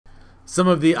Some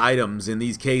of the items in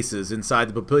these cases inside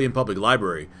the Papillion Public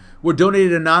Library were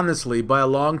donated anonymously by a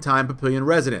longtime Papillion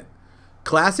resident.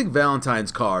 Classic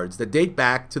Valentines cards that date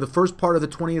back to the first part of the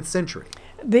 20th century.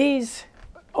 These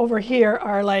over here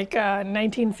are like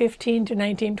 1915 to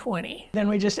 1920. Then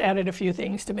we just added a few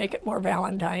things to make it more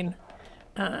Valentine.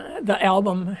 The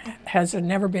album has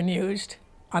never been used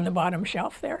on the bottom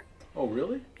shelf there. Oh,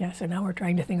 really? Yeah, so now we're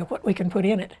trying to think of what we can put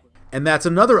in it. And that's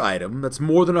another item that's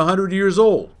more than 100 years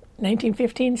old.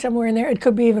 1915, somewhere in there. It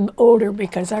could be even older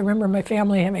because I remember my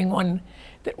family having one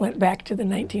that went back to the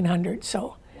 1900s.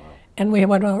 So, wow. And we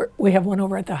have one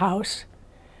over at the house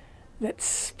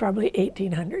that's probably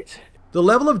 1800s. The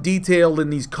level of detail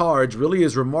in these cards really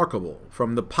is remarkable,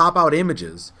 from the pop-out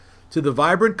images to the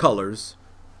vibrant colors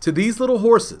to these little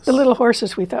horses. The little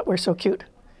horses we thought were so cute.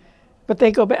 But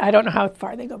they go back, I don't know how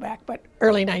far they go back, but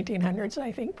early 1900s,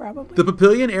 I think, probably. The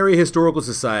Papillion Area Historical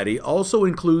Society also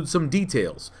includes some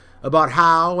details about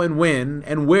how and when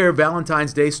and where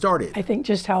Valentine's Day started. I think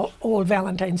just how old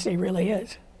Valentine's Day really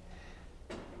is,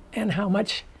 and how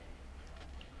much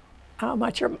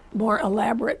more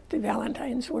elaborate the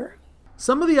Valentines were.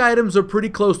 Some of the items are pretty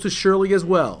close to Shirley as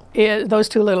well. Yeah, those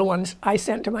two little ones I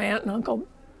sent to my aunt and uncle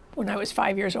when I was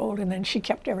 5 years old, and then she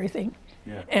kept everything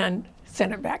and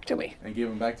sent it back to me. And gave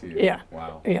them back to you? Yeah.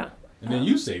 Wow. Yeah. And then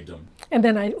you saved them. And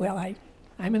then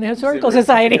I'm in the Historical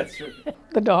Society.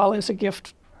 The doll is a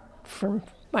gift for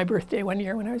my birthday one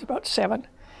year when I was about 7.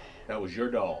 That was your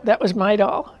doll? That was my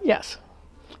doll, yes.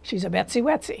 She's a Betsy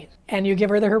Wetsy. And you give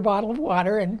her her bottle of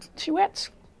water and she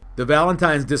wets. The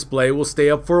Valentine's display will stay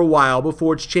up for a while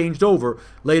before it's changed over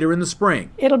later in the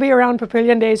spring. It'll be around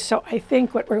Papillion Days, so I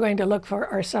think what we're going to look for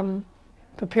are some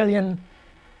Papillion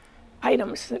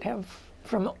items that have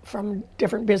from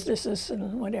different businesses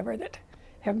and whatever that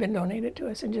have been donated to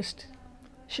us, and just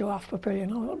show off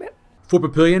Papillion a little bit. For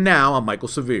Papillion Now, I'm Michael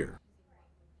Severe.